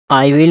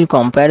I will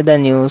compare the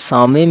new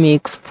Xiaomi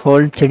Mix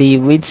Fold 3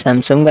 with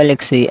Samsung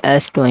Galaxy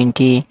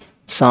S20.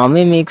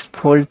 Xiaomi Mix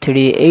Fold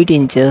 3 8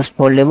 inches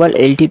foldable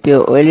LTPO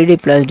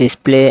OLED plus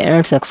display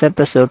and success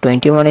ratio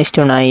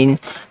 21:9.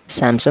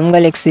 Samsung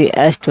Galaxy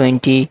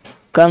S20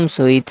 comes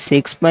with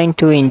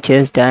 6.2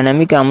 inches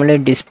dynamic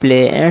AMOLED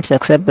display and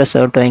success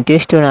ratio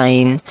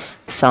 20:9.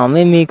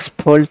 Xiaomi Mix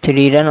Fold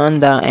 3 run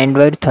on the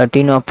Android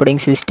 13 operating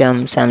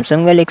system.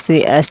 Samsung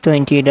Galaxy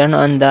S20 run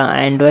on the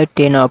Android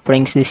 10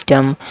 operating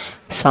system.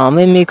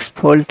 Xiaomi Mix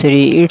Fold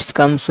 3 it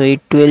comes with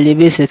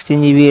 12GB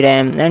 16GB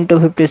RAM and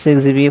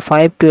 256GB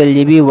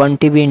 512GB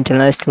 1TB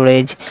internal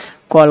storage.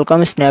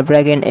 Qualcomm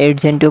Snapdragon 8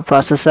 Gen 2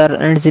 processor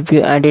and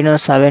GPU Adreno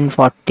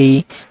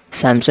 740.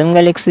 Samsung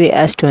Galaxy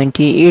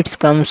S20 it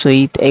comes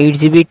with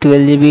 8GB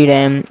 12GB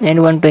RAM and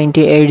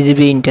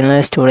 128GB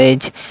internal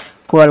storage.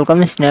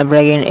 Qualcomm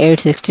Snapdragon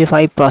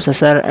 865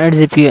 processor and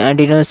GPU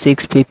Adreno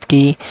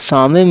 650.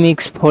 Xiaomi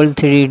Mix Fold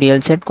 3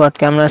 real set quad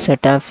camera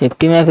setup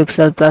 50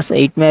 MP plus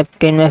 8 MP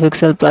 10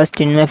 MP plus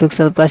 10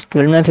 MP plus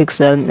 12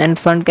 MP and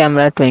front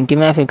camera 20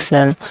 MP.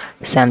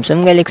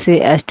 Samsung Galaxy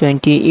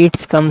S20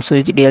 it comes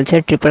with real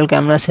set triple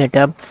camera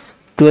setup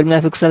 12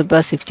 MP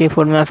plus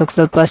 64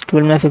 MP plus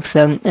 12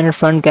 MP and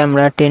front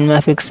camera 10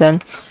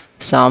 MP.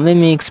 Xiaomi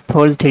Mix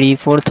Fold 3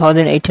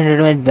 4800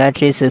 mAh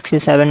battery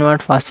 67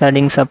 watt fast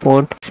charging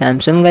support.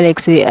 Samsung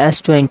Galaxy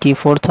S20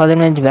 4000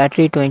 mAh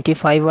battery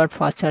 25 watt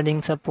fast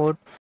charging support.